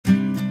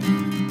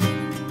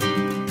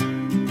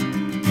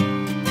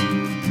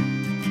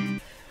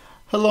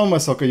Hello my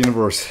soccer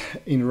universe.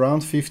 In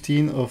round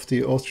 15 of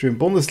the Austrian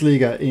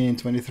Bundesliga in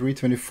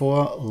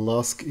 23-24,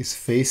 LASK is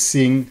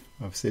facing,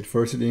 I've said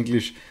first in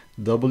English,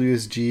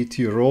 WSG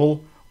Tirol,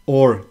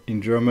 or in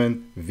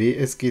German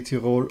WSG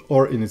Tirol,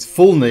 or in its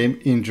full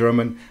name in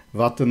German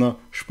Wattener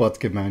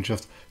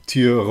Sportgemeinschaft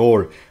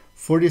Tirol.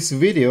 For this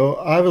video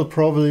I will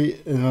probably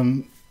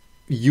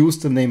use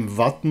the name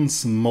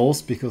Wattens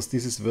most because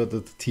this is where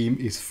the team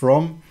is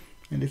from.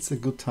 And it's a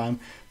good time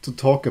to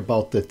talk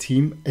about the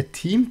team. A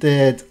team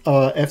that,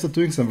 after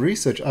doing some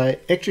research, I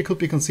actually could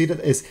be considered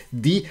as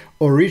the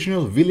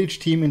original village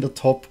team in the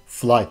top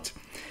flight.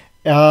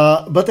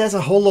 But there's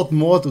a whole lot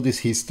more to this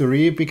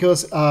history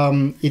because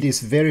it is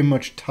very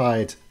much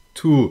tied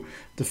to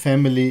the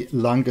family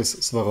Langes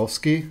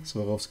Swarovski.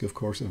 Swarovski, of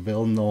course, a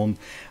well-known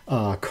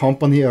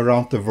company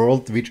around the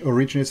world which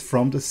originates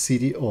from the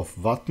city of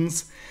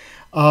Wattens.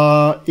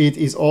 It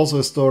is also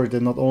a story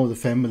that not only the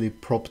family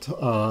propped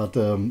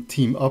the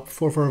team up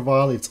for a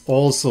while, it's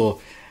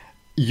also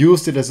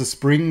used it as a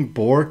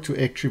springboard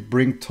to actually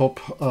bring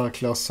top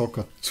class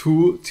soccer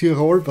to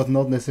Tirol, but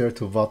not necessarily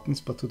to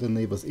Wattens, but to the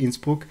neighbors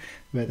Innsbruck,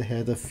 where they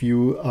had a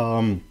few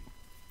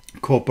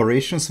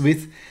cooperations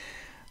with.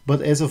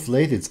 But as of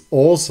late, it's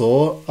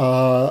also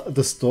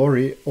the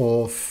story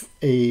of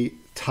a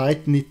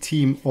tight-knit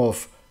team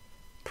of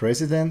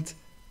president,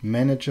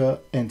 manager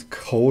and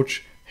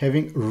coach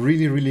having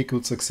really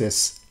good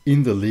success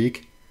in the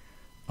league.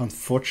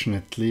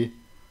 Unfortunately,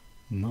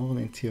 no one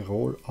in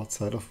Tirol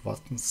outside of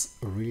Wattens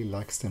really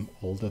likes them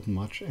all that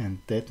much, and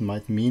that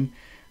might mean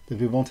that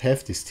we won't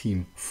have this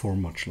team for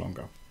much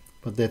longer.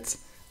 But that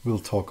we'll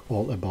talk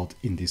all about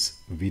in this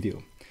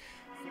video.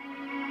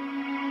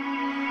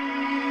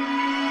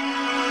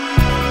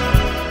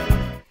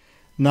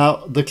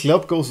 Now, the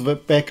club goes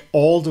back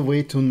all the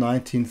way to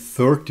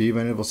 1930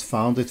 when it was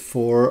founded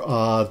for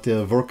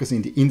the workers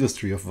in the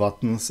industry of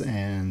Wattens,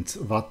 and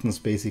Wattens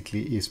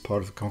basically is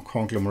part of the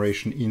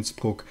conglomeration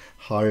Innsbruck,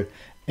 Hall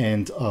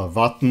and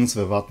Wattens,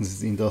 where Wattens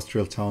is an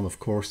industrial town. Of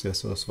course,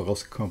 there's a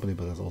Swarovski company,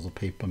 but there's also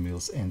paper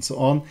mills and so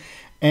on.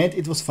 And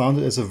it was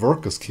founded as a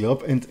workers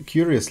club, and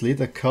curiously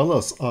the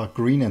colors are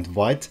green and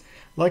white,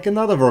 like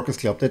another workers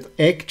club that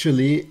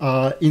actually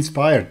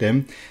inspired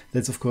them.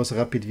 That's of course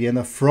Rapid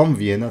Vienna from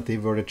Vienna. They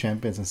were the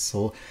champions, and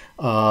so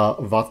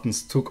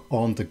Wattens took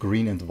on the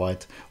green and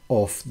white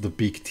of the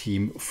big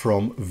team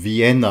from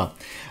Vienna.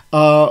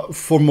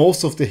 For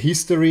most of the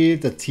history,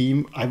 the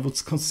team I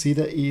would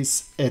consider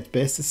is at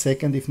best a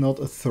second, if not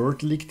a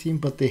third league team,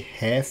 but they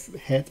have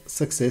had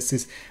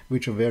successes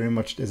which are very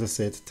much, as I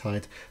said,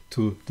 tied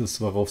to the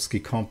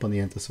Swarovski company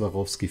and the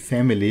Swarovski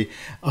family.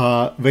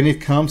 When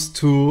it comes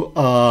to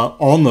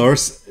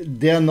honors,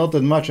 they are not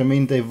that much. I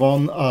mean, they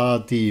won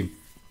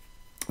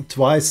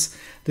twice.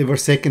 They were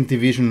second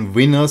division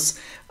winners.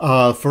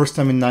 First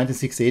time in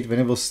 1968 when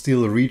it was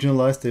still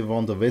regionalized. They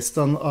won the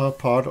western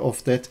part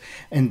of that.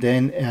 And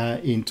then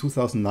in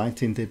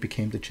 2019 they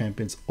became the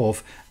champions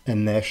of a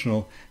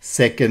national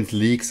second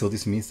league. So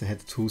this means they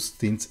had two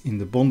stints in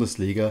the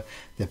Bundesliga.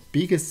 Their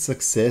biggest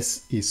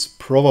success is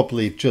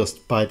probably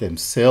just by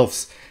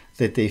themselves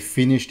that they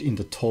finished in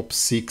the top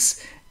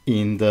 6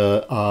 in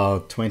the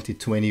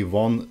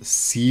 2021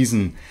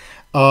 season.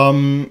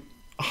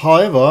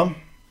 However,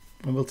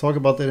 and we'll talk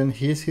about that in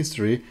his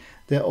history,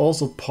 they're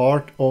also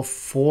part of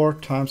 4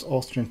 times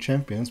Austrian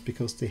champions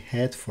because they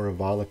had for a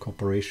while a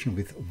cooperation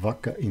with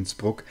Wacker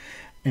Innsbruck,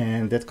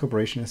 and that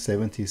cooperation in the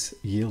 70s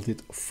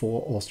yielded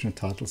 4 Austrian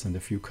titles and a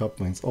few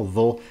cup wins,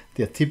 although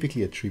they are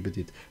typically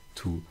attributed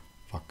to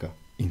Wacker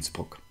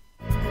Innsbruck.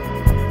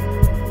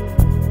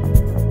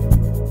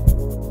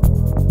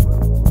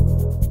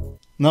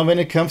 Now when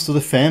it comes to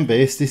the fan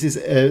base, this is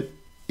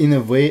in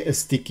a way a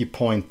sticky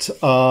point.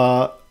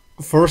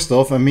 First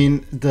off, I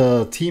mean,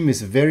 the team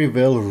is very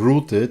well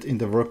rooted in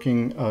the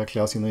working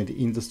class, in the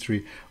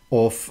industry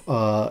of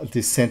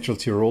this central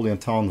Tyrolean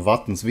town,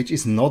 Wattens, which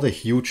is not a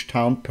huge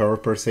town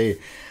per se.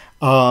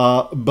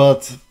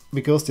 But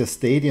because their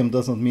stadium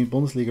doesn't meet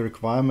Bundesliga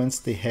requirements,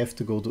 they have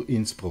to go to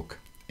Innsbruck.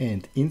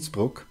 And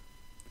Innsbruck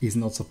is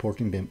not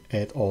supporting them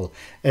at all.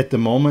 At the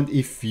moment,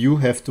 if you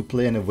have to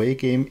play an away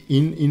game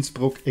in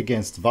Innsbruck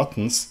against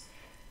Wattens,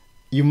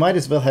 you might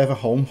as well have a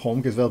home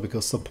as well,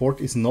 because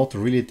support is not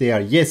really there.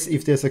 Yes,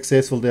 if they're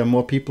successful, there are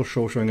more people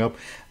showing up,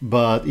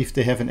 but if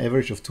they have an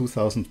average of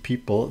 2,000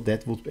 people,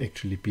 that would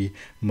actually be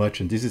much,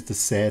 and this is the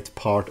sad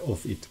part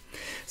of it.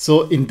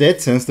 So in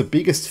that sense, the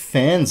biggest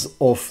fans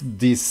of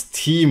this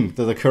team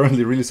that are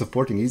currently really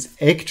supporting is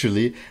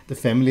actually the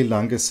family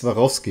Langes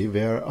Swarovski,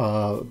 where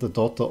the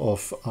daughter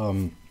of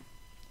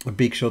a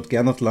big shot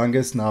Gernot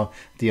Langes, now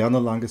Diana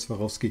Langes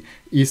Swarovski,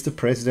 is the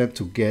president,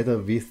 together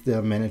with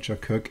their manager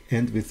Kirk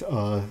and with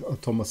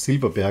Thomas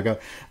Silberberger,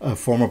 a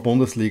former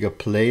Bundesliga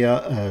player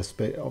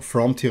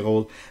from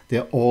Tirol.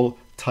 They're all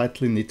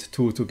tightly knit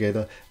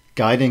together,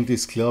 guiding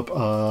this club.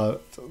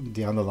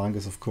 Diana Lang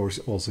is, of course,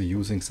 also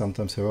using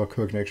sometimes her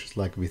connections,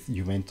 like with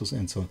Juventus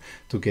and so on,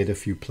 to get a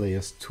few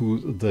players to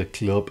the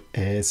club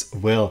as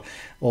well.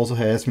 Also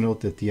has to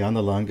note that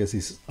Diana Langes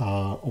is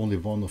only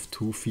one of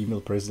 2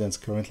 female presidents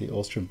currently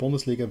Austrian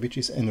Bundesliga, which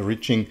is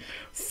enriching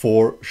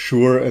for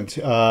sure. And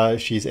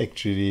she's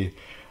actually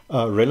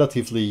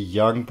relatively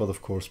young, but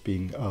of course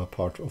being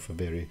part of a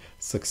very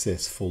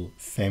successful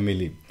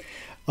family.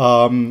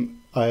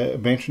 I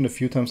mentioned a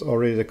few times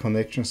already the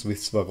connections with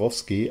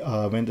Swarovski.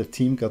 When the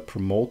team got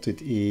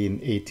promoted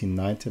in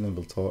 1819, and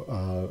we'll talk,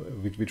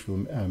 which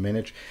we'll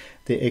manage,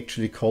 they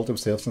actually called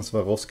themselves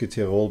Swarovski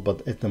Tirol,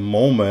 but at the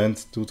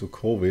moment, due to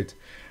COVID,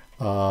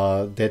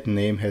 that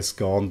name has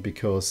gone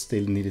because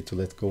they needed to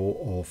let go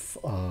of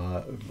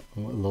a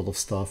lot of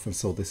stuff, and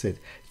so they said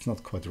it's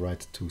not quite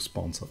right to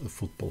sponsor a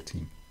football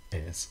team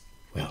as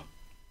well.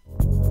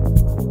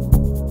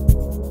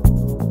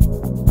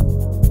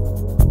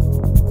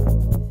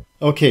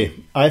 Okay,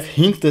 I've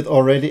hinted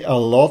already a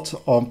lot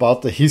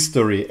about the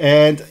history,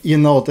 and you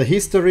know, the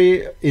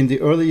history in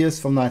the early years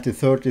from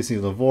 1930s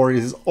in the war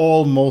is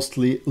all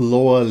mostly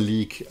lower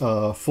league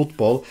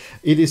football.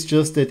 It is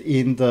just that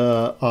in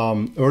the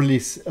early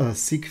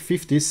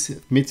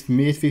 50s, mid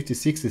 50s,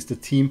 60s, the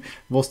team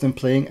was then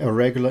playing a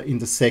regular in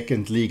the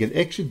second league and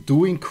actually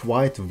doing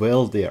quite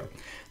well there.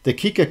 The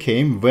kicker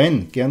came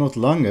when Gernot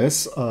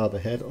Langes, the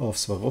head of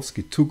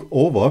Swarovski, took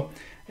over,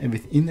 and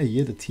within a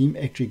year the team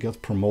actually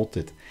got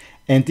promoted.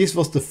 And this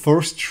was the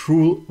first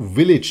true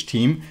village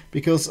team,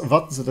 because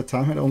Wattens at the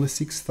time had only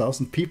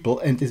 6,000 people,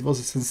 and this was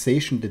a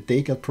sensation that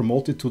they got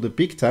promoted to the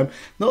big time.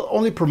 Not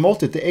only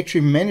promoted, they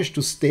actually managed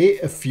to stay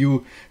a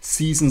few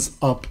seasons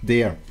up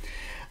there.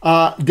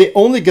 They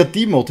only got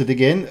demoted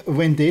again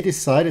when they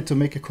decided to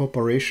make a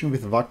cooperation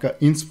with Wacker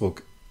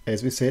Innsbruck.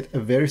 As we said, a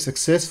very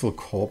successful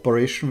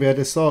cooperation where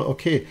they saw,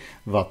 okay,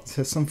 Wattens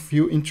has some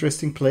few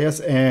interesting players,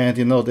 and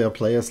you know, there are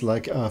players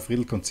like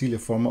Friedel Concilia,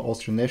 former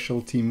Austrian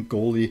national team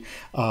goalie,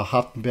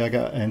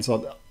 Hartenberger, and so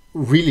on.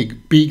 Really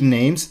big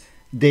names.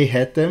 They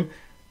had them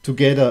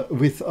together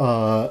with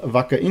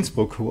Wacker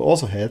Innsbruck, who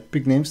also had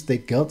big names. They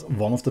got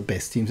one of the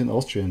best teams in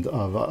Austria, and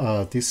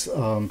this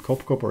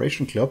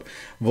cooperation club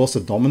was a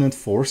dominant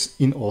force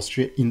in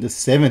Austria in the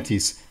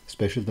 70s.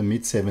 Especially the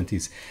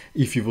mid-70s,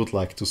 if you would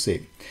like to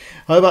say.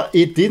 However,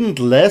 it didn't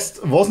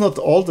last, was not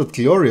all that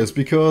glorious,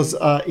 because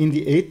in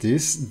the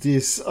 80s,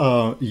 this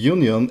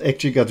union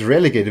actually got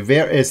relegated,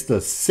 whereas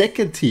the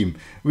second team,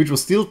 which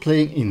was still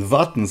playing in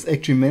Wattens,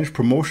 actually managed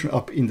promotion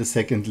up in the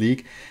second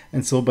league.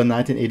 And so by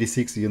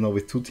 1986, you know,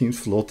 with 2 teams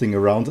floating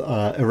around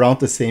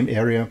the same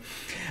area,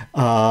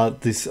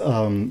 this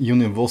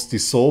union was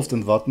dissolved,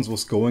 and Wattens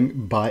was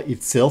going by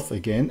itself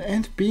again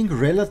and being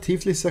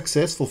relatively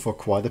successful for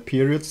quite a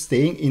period,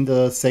 staying in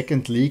the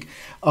second league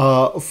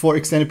for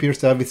extended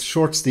periods of time, with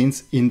short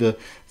stints in the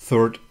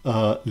third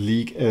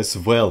league as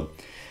well.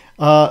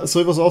 So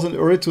it was also in the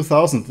early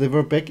 2000s, they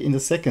were back in the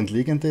second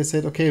league, and they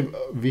said, okay,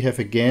 we have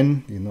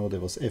again, you know,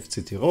 there was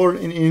FC Tirol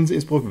in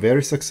Innsbruck,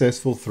 very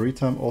successful,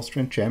 3-time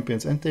Austrian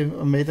champions, and they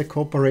made a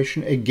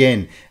cooperation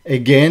again.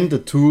 Again, the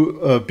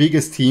 2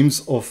 biggest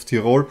teams of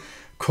Tirol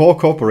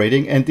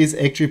cooperating, and this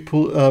actually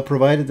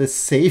provided a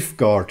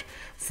safeguard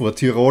for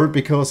Tirol,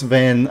 because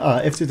when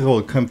FC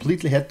Tirol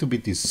completely had to be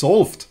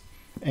dissolved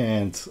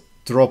and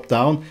dropped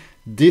down,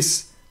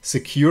 this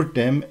secured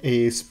them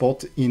a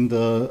spot in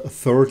the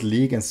third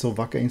league, and so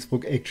Wacker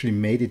Innsbruck actually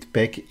made it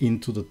back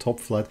into the top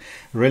flight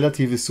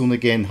relatively soon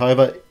again.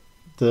 However,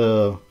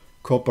 the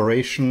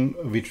cooperation,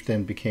 which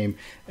then became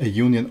a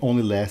union,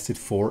 only lasted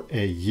for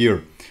a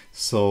year.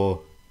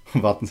 So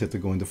Wattens had to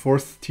go in the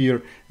 4th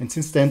tier, and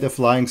since then they're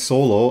flying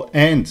solo,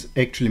 and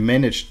actually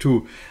managed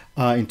to,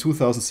 in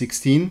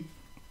 2016,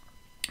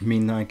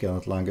 Minna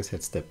Gernot Langes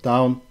had stepped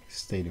down, his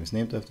stadium is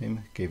named after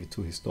him, gave it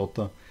to his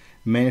daughter,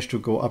 managed to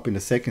go up in the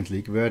second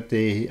league, where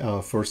they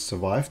first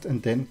survived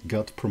and then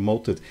got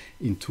promoted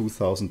in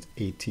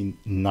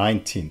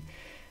 2018-19.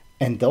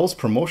 And those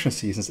promotion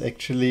seasons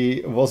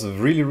actually was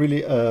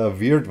really a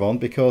weird one,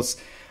 because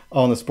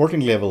on a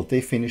sporting level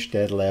they finished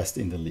dead last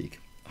in the league.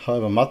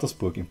 However,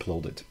 Mattersburg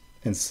imploded,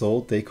 and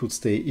so they could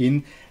stay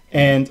in,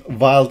 and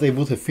while they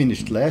would have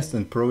finished last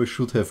and probably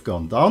should have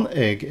gone down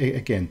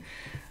again,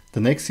 the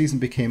next season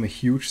became a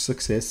huge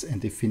success, and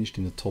they finished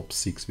in the top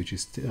 6, which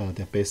is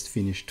their best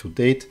finish to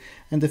date.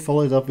 And they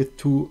followed up with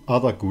 2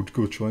 other good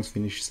joints,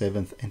 finished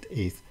 7th and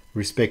 8th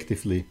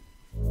respectively.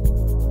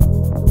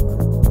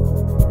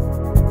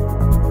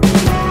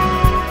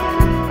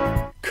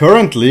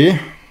 Currently,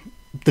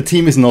 the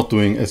team is not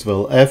doing as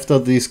well. After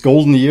these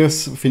golden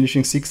years,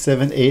 finishing 6,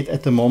 7, 8,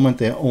 at the moment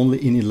they're only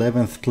in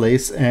 11th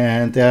place,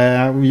 and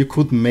you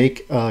could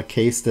make a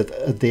case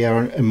that they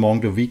are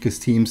among the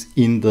weakest teams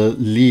in the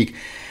league.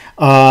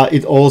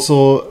 It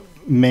also,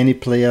 many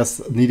players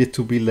needed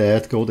to be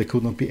let go, they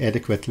could not be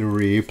adequately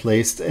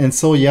replaced, and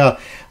so yeah,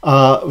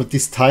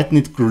 this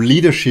tight-knit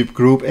leadership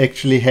group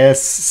actually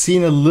has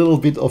seen a little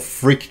bit of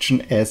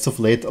friction as of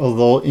late,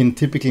 although in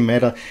typical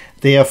manner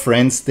they are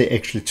friends, they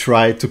actually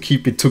try to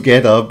keep it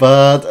together,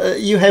 but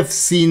you have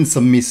seen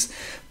some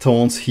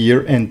tones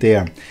here and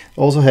there.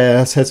 Also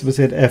as we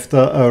said,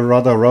 after a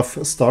rather rough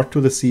start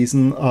to the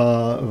season,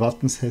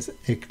 Wattens has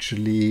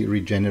actually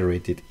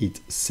regenerated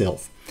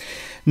itself.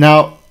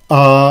 Now,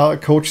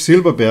 Coach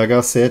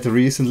Silberberger said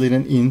recently in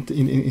an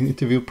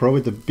interview,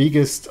 probably the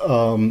biggest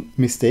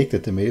mistake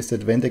that they made is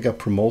that when they got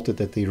promoted,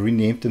 that they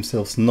renamed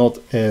themselves not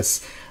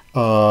as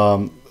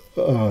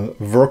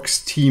Works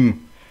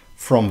team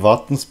from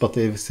Wattens, but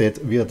they said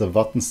we are the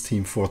Wattens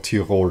team for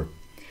Tirol,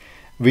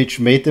 which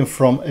made them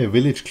from a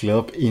village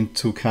club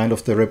into kind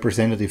of the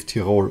representative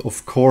Tirol.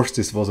 Of course,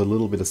 this was a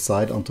little bit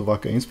aside onto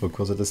Wacker Innsbruck,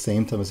 because at the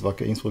same time as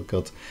Wacker Innsbruck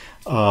got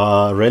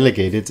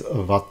relegated,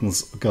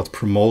 Wattens got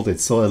promoted.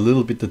 So a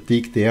little bit of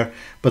dig there,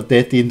 but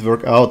that didn't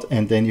work out.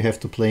 And then you have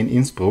to play in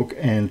Innsbruck,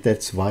 and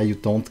that's why you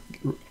don't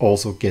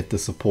also get the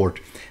support.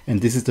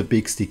 And this is the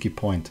big sticky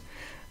point,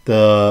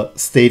 the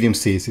stadium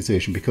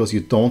situation, because you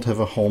don't have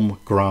a home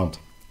ground.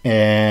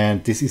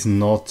 And this is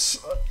not,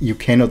 you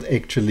cannot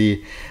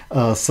actually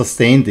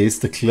sustain this.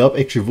 The club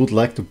actually would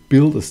like to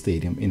build a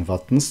stadium in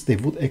Wattens. They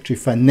would actually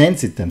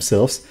finance it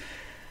themselves.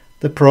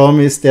 The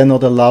problem is they're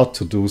not allowed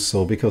to do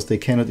so, because they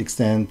cannot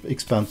expand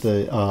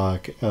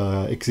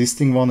the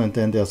existing one, and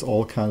then there's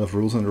all kind of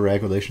rules and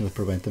regulations that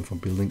prevent them from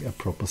building a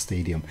proper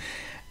stadium.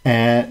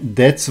 And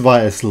that's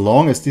why, as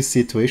long as this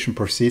situation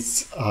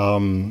persists,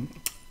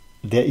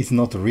 there is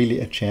not really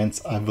a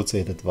chance, I would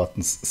say, that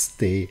Wattens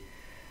stay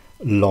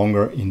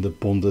longer in the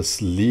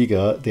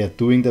Bundesliga. They are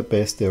doing their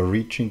best, they're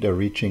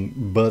reaching,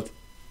 but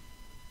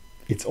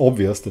it's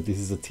obvious that this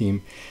is a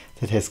team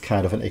that has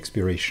kind of an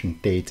expiration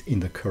date in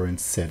the current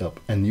setup.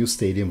 A new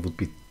stadium would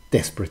be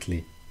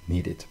desperately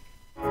needed.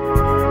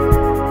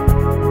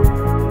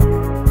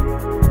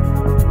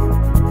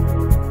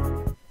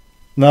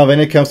 Now, when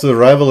it comes to the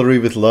rivalry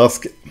with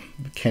LASK,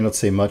 cannot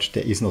say much.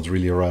 There is not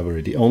really a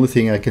rivalry. The only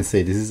thing I can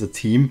say, this is a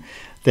team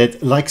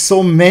that, like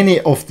so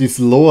many of these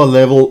lower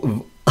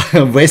level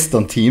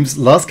Western teams,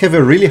 LASK have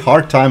a really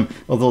hard time,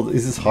 although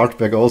this is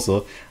Hartberg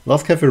also,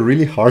 LASK have a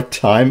really hard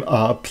time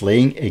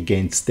playing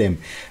against them.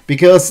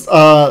 Because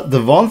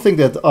the one thing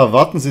that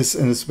Wattens is,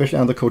 and especially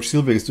under Coach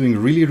Silberg, is doing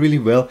really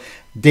well,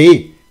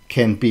 they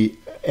can be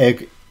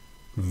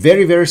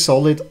very, very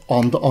solid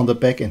on the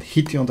back and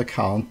hit you on the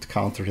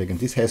counter attack. And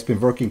this has been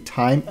working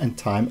time and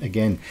time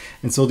again.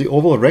 And so the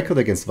overall record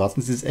against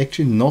Wattens is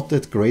actually not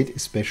that great,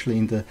 especially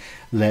in the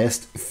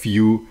last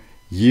few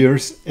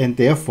years, and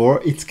therefore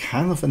it's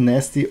kind of a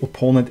nasty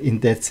opponent in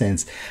that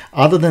sense.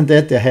 Other than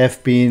that, there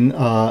have been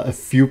a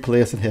few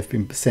players that have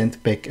been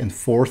sent back and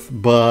forth,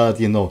 but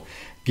you know,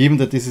 given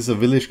that this is a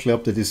village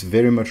club that is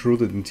very much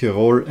rooted in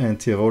Tirol, and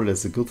Tirol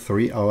is a good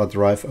 3-hour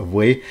drive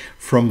away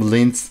from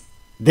Linz,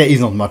 there is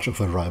not much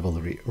of a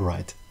rivalry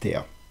right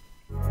there.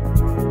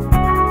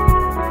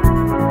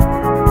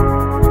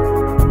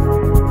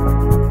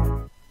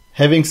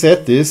 Having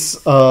said this,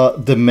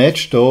 the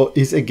match though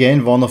is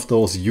again one of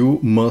those you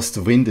must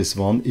win this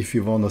one if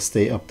you want to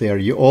stay up there.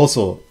 You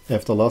also,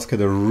 after LASK,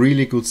 had a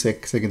really good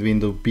second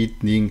window,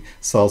 beating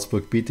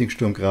Salzburg, beating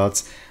Sturm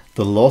Graz.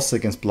 The loss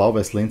against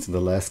Blau-Weiß Linz in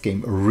the last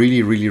game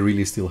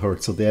really still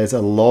hurt. So there is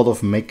a lot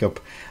of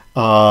makeup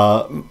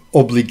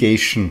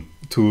obligation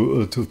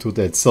to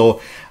that.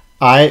 So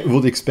I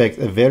would expect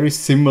a very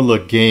similar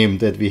game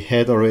that we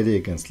had already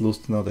against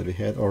Lustenau, that we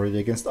had already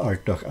against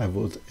Altach. I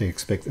would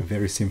expect a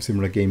very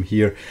similar game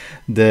here,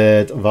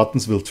 that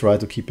Wattens will try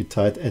to keep it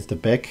tight at the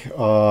back.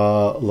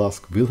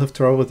 LASK will have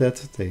trouble with that.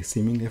 They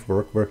seemingly have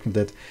working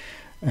that.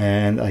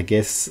 And I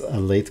guess a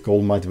late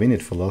goal might win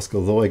it for LASK.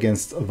 Although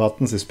against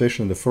Wattens,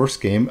 especially in the first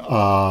game,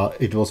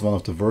 it was one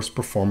of the worst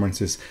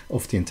performances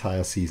of the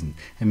entire season.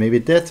 And maybe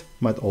that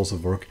might also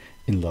work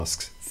in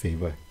LASK's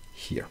favor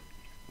here.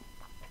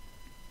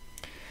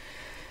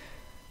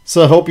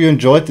 So I hope you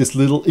enjoyed this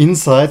little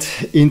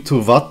insight into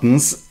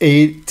Wattens,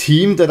 a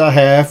team that I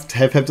have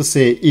to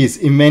say is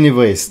in many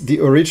ways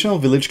the original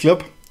village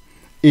club.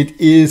 It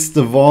is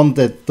the one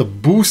that the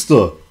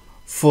booster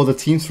for the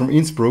teams from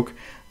Innsbruck,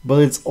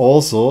 but it's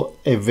also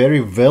a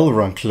very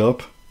well-run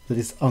club that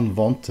is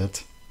unwanted,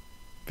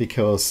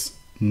 because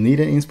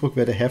neither in Innsbruck,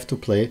 where they have to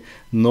play,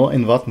 nor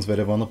in Wattens, where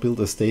they want to build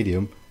a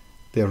stadium,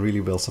 they are really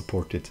well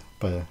supported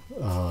by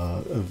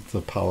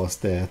the powers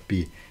that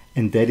be.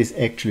 And that is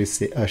actually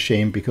a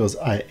shame, because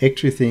I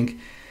actually think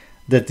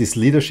that this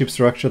leadership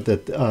structure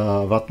that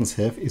Wattens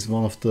have is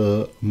one of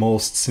the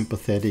most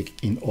sympathetic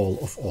in all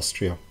of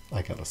Austria,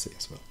 I gotta say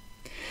as well.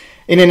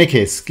 In any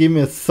case, give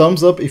me a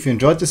thumbs up if you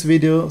enjoyed this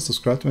video,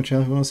 subscribe to my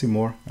channel if you want to see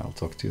more. I'll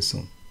talk to you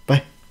soon.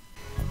 Bye!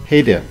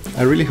 Hey there,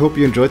 I really hope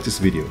you enjoyed this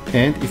video,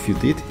 and if you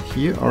did,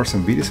 here are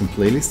some videos and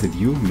playlists that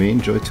you may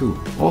enjoy too.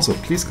 Also,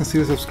 please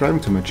consider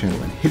subscribing to my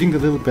channel and hitting the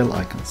little bell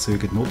icon so you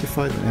get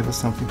notified whenever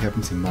something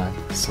happens in my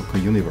soccer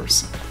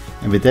universe.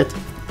 And with that,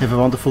 have a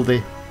wonderful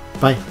day.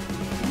 Bye!